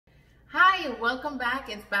Hi, welcome back.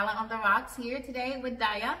 It's Bella on the Rocks here today with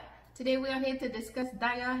Daya. Today we are here to discuss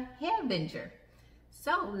Daya hair venture.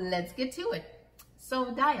 So let's get to it. So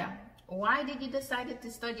Daya, why did you decide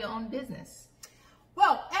to start your own business?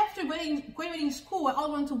 Well, after graduating school, I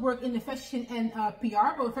always wanted to work in the fashion and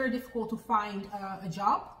PR, but it was very difficult to find a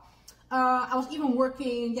job. I was even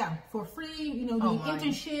working, for free, doing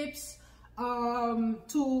internships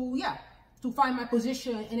to find my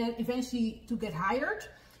position and then eventually to get hired.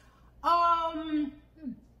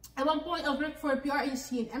 At one point, I was working for a PR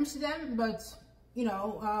agency in Amsterdam, but when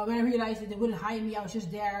I realized that they wouldn't hire me, I was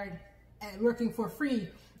just there working for free.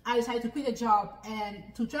 I decided to quit a job and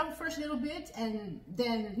to travel first a little bit, and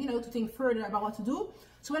then to think further about what to do.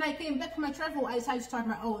 So when I came back from my travel, I decided to start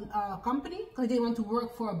my own company because I didn't want to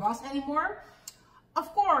work for a boss anymore.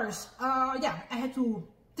 Of course, I had to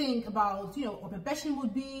think about what my passion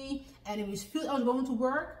would be and in which field I was going to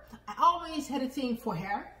work. I always had a thing for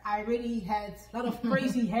hair. I really had a lot of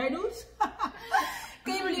crazy hairdos.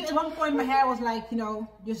 Can you believe at one point my hair was like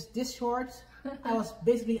just this short? I was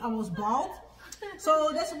basically almost bald.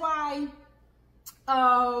 So that's why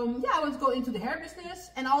I wanted to go into the hair business,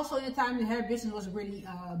 and also in the time the hair business was really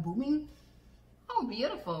booming. Oh,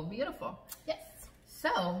 beautiful, beautiful. Yes.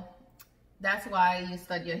 So that's why you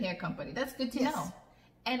started your hair company. That's good to know.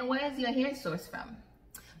 And where is your hair source from?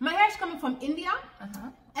 My hair is coming from India,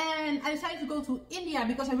 and I decided to go to India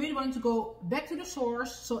because I really wanted to go back to the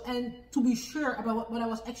source, and to be sure about what I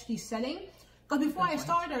was actually selling. Because before I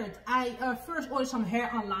started, I first ordered some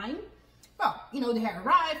hair online. Well, the hair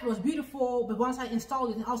arrived, it was beautiful, but once I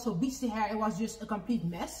installed it and also bleached the hair, it was just a complete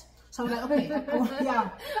mess. So I'm like, okay, I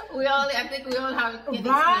think we all have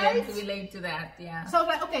experience to relate to that, yeah. So I was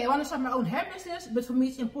like, okay, I want to start my own hair business, but for me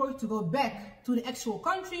it's important to go back to the actual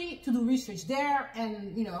country, to do research there,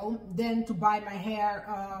 and then to buy my hair,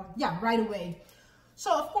 right away.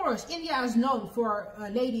 So of course, India is known for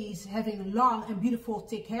ladies having long and beautiful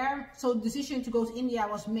thick hair. So the decision to go to India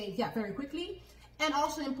was made, very quickly. And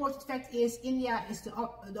also the important fact is India is the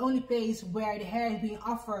only place where the hair is being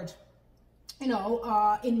offered in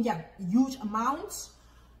huge amounts.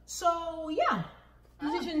 So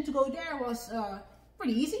the decision to go there was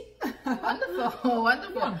pretty easy. Wonderful,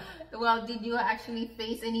 wonderful. Yeah. Well, did you actually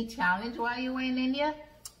face any challenge while you were in India?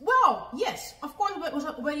 Well, yes, of course it was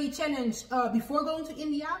already a challenge before going to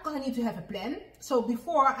India because I need to have a plan. So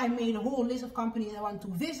before I made a whole list of companies I want to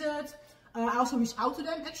visit. I also reached out to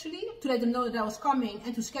them actually to let them know that I was coming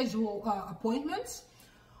and to schedule appointments.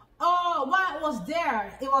 While I was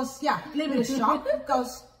there, it was a little bit of shock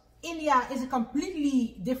because India is a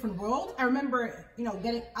completely different world. I remember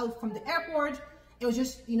getting out from the airport, it was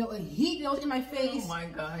just a heat that was in my face. Oh my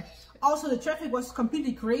gosh. Also the traffic was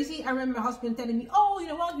completely crazy. I remember my husband telling me, oh, you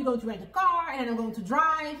know what, we're going to rent a car and then I'm going to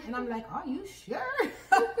drive, and I'm like, are you sure?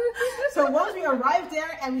 So once we arrived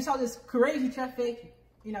there and we saw this crazy traffic,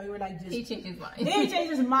 we were like, he changed his mind. He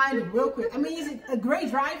changed his mind real quick. I mean, he's a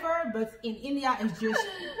great driver, but in India it's just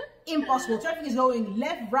impossible. Traffic is going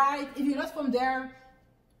left, right. If you're not from there,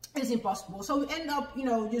 it's impossible. So we end up,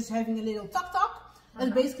 just having a little tuk-tuk.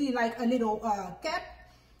 That's basically like a little cab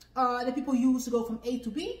that people use to go from A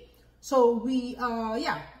to B. So we,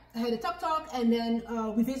 had a tuk-tuk, and then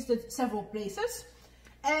we visited several places.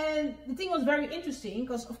 And the thing was very interesting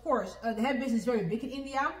because, of course, the hair business is very big in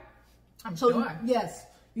India. I'm sure. Yes.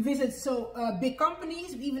 We visited big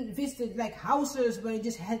companies. We even visited like houses where they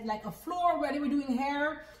just had like a floor where they were doing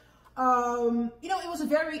hair. It was a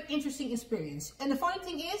very interesting experience. And the funny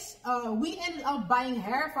thing is, we ended up buying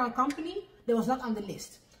hair for a company that was not on the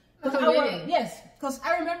list. Really? Yes, because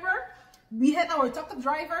I remember we had our tuk-tuk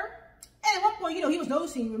driver, and at one point, he was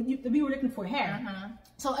noticing that we were looking for hair.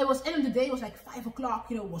 So it was end of the day. It was like 5 o'clock.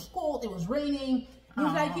 It was cold. It was raining. He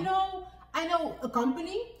was like, I know a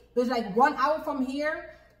company. There's like 1 hour from here.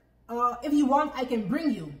 If you want, I can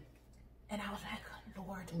bring you. And I was like,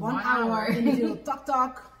 Lord, 1 hour in this little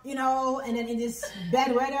tuk-tuk, and then in this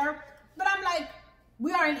bad weather. But I'm like,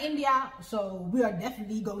 we are in India, so we are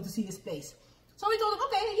definitely going to see this place. So we told him,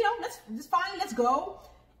 okay, that's fine, let's go.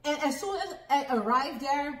 And as soon as I arrived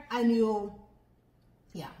there, I knew,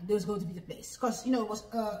 there was going to be the place. Because,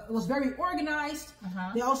 it was very organized.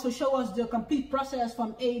 They also show us the complete process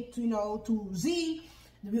from A to Z.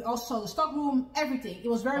 We also saw the stockroom, everything. It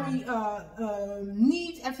was very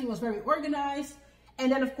neat. Everything was very organized.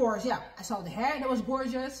 And then, of course, I saw the hair. That was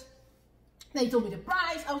gorgeous. They told me the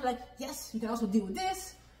price. I was like, yes, you can also deal with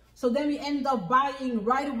this. So then we ended up buying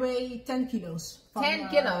right away 10 kilos. 10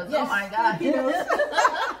 kilos? Yes, oh my God. 10 kilos.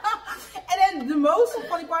 And then the most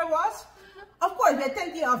funny part was, of course, we had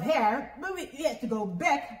 10 kilos of hair, but we had to go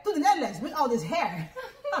back to the Netherlands with all this hair.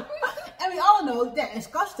 And we all know that as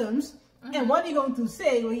customs, And what are you going to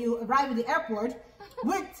say when you arrive at the airport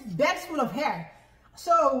with bags full of hair?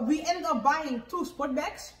 So we ended up buying 2 sport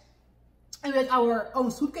bags, and we had our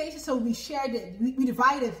own suitcases. So we shared it. We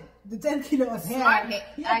divided the 10 kilo of hair. Smart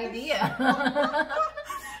idea.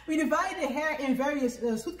 We divided the hair in various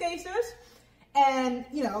suitcases. And,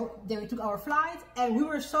 you know, then we took our flight, and we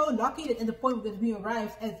were so lucky that at the point that we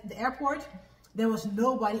arrived at the airport, there was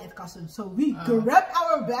nobody at customs. So we grabbed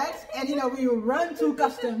our bags and, you know, we ran to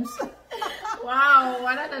customs. Wow,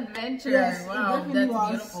 what an adventure. Yes, wow, it that's was.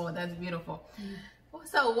 beautiful. That's beautiful.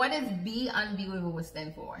 So what does Be Unbelievable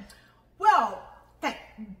stand for? Well, okay,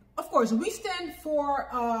 of course, we stand for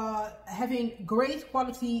having great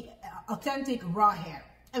quality, authentic raw hair.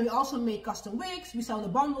 And we also make custom wigs. We sell the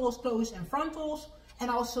bundles, clothes, and frontals. And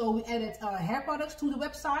also we added hair products to the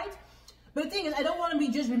website. But the thing is, I don't want to be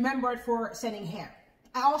just remembered for selling hair.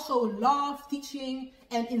 I also love teaching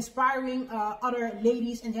and inspiring other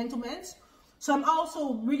ladies and gentlemen. So I'm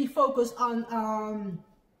also really focused on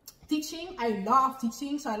teaching. I love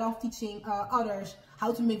teaching. So I love teaching others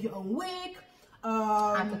how to make your own wig.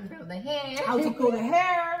 How to curl the hair. How to curl the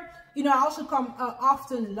hair. You know, I also come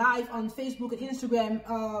often live on Facebook and Instagram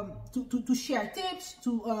to share tips,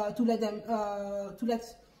 to let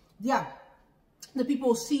the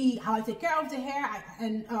people see how I take care of the hair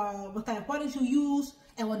and what kind of products you use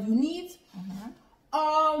and what you need.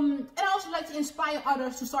 And I also like to inspire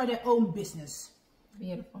others to start their own business.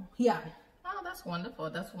 Beautiful. Yeah. Oh, that's wonderful.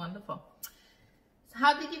 That's wonderful. So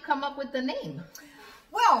how did you come up with the name?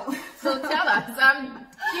 Well, so tell us. I'm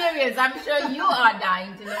curious. I'm sure you are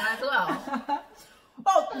dying to know as well.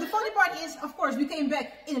 Well, the funny part is, of course, we came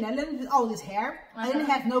back in the Netherlands with all this hair. I didn't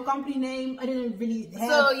have no company name. I didn't really have...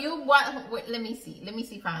 So you, wait, let me see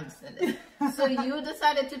if I understand it. So you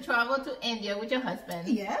decided to travel to India with your husband.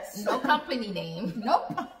 Yes. No company name.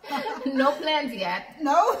 Nope. No plans yet.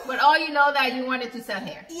 No. But all you know that you wanted to sell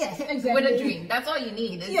hair. Yes, exactly. With a dream. That's all you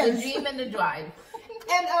need. It's the dream and the drive.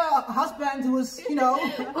 And a husband who was, you know...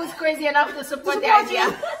 who's crazy enough to support the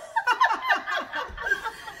idea.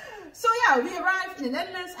 So yeah, we arrived in the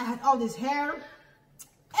Netherlands. I had all this hair.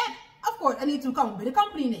 And of course, I need to come up with a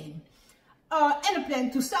company name. And a plan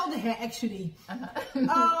to sell the hair, actually.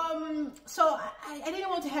 So I didn't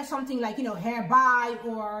want to have something like, you know, hair buy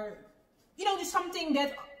or, you know, just something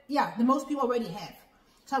that, yeah, the most people already have.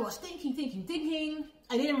 So I was thinking.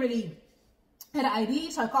 I didn't really have an idea.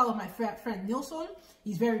 So I called up my friend Nilsson.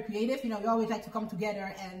 He's very creative. You know, we always like to come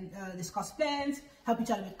together and discuss plans, help each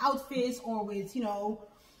other with outfits or with, you know,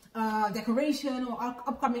 decoration or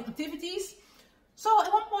upcoming activities. So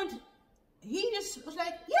at one point, he just was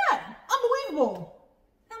like, yeah, unbelievable.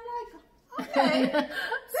 And I'm like, okay.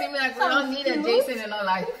 Seems like we don't need a Jason in our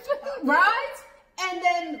life. Right? And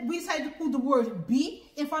then we decided to put the word be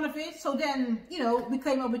in front of it. So then, you know, we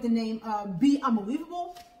came up with the name Be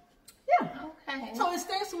Unbelievable. Yeah. Okay. So it's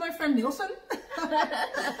thanks to my friend Nilsson.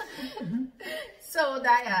 So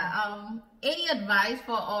Daya, any advice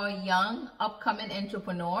for our young upcoming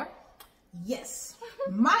entrepreneur? Yes.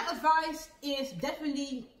 My advice is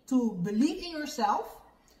definitely to believe in yourself,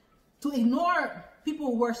 to ignore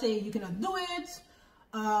people who are saying you cannot do it,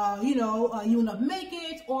 you know, you will not make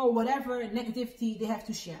it, or whatever negativity they have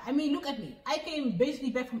to share. I mean, look at me. I came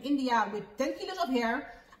basically back from India with 10 kilos of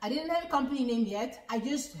hair. I didn't have a company name yet. I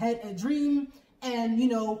just had a dream and, you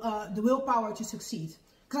know, the willpower to succeed.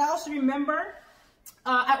 Because I also remember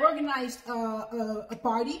I organized a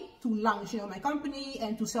party to launch, you know, my company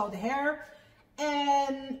and to sell the hair.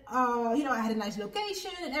 And, you know, I had a nice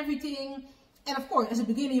location and everything. And of course, as a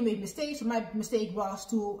beginner, you make mistakes. So my mistake was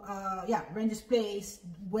to, rent this place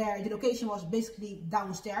where the location was basically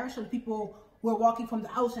downstairs. So the people who were walking from the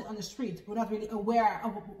outside on the street were not really aware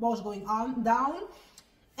of what was going on down.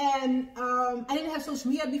 And I didn't have social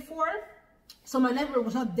media before. So my network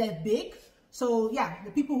was not that big. So yeah,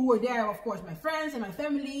 the people who were there, of course, my friends and my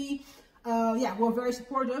family, were very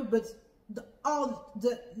supportive. But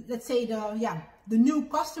the new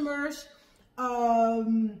customers,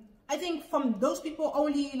 I think from those people,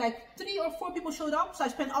 only like 3 or 4 people showed up. So I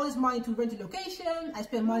spent all this money to rent a location. I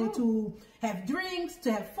spent money to have drinks,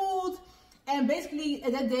 to have food. And basically,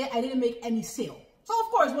 that day, I didn't make any sale. So of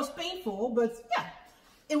course, it was painful, but yeah,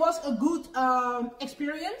 it was a good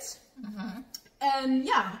experience. And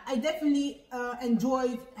yeah, I definitely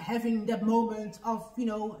enjoyed having that moment of, you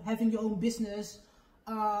know, having your own business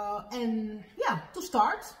and yeah, to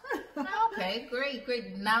start. Okay,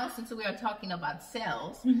 great. Now, since we are talking about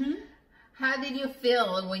sales, how did you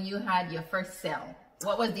feel when you had your first sale?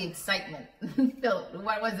 What was the excitement?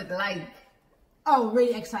 What was it like? Oh,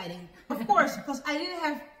 really exciting. Of course, because I didn't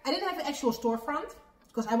have an actual storefront.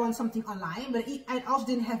 because I want something online, but I also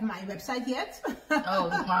didn't have my website yet. Oh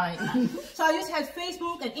my! So I just had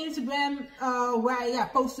Facebook and Instagram where I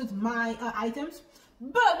posted my items.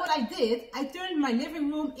 But what I did, I turned my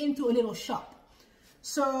living room into a little shop.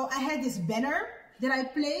 So I had this banner that I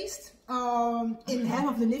placed in half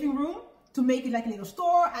of the living room to make it like a little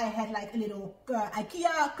store. I had like a little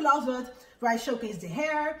IKEA closet where I showcased the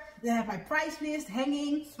hair. Then I have my price list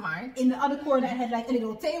hanging. Smart. In the other corner, I had like a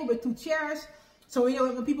little table with 2 chairs. So, you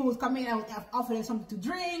know, when people would come in, I would offer them something to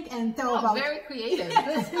drink and tell about... very creative. I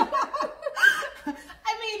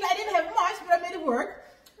mean, I didn't have much, but I made it work.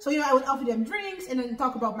 So, you know, I would offer them drinks and then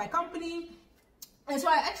talk about my company. And so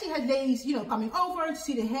I actually had ladies, you know, coming over to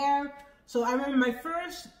see the hair. So I remember my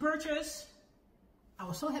first purchase, I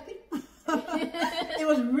was so happy. It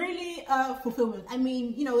was really fulfillment. I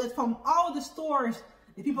mean, you know, that from all the stores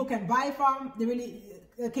that people can buy from, they really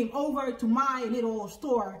came over to my little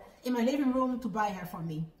store in my living room to buy hair from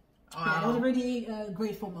me. Wow. Yeah, that was a really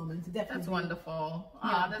grateful moment. Definitely. That's wonderful.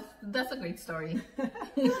 Yeah. That's a great story.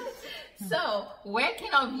 So, where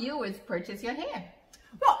can our viewers purchase your hair?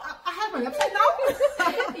 Well, I have my website now.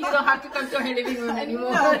 You don't have to come to our living room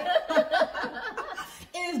anymore. No.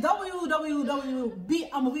 It is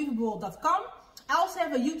www.beunbelievable.com. I also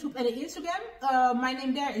have a YouTube and an Instagram. My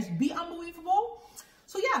name there is Be Unbelievable.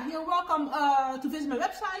 So yeah, you're welcome to visit my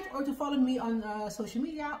website or to follow me on social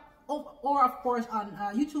media, or of course on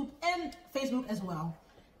YouTube and Facebook as well.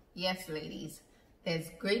 Yes, ladies.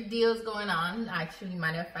 There's great deals going on. Actually,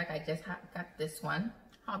 matter of fact, I just got this one.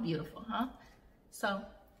 How beautiful, huh? So,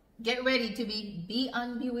 get ready to be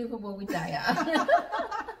unbelievable with Daya.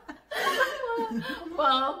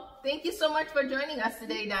 Well, thank you so much for joining us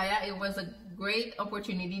today, Daya. It was a great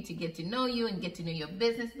opportunity to get to know you and get to know your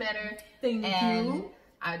business better. Thank you.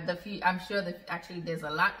 I'm sure that actually there's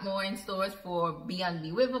a lot more in stores for Be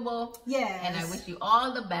Unbelievable. Yes. And I wish you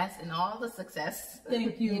all the best and all the success.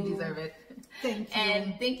 Thank you. You deserve it. Thank you.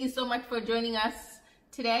 And thank you so much for joining us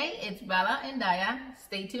today. It's Bella and Daya.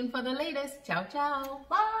 Stay tuned for the latest. Ciao, ciao.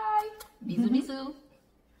 Bye. Bisous, bisous.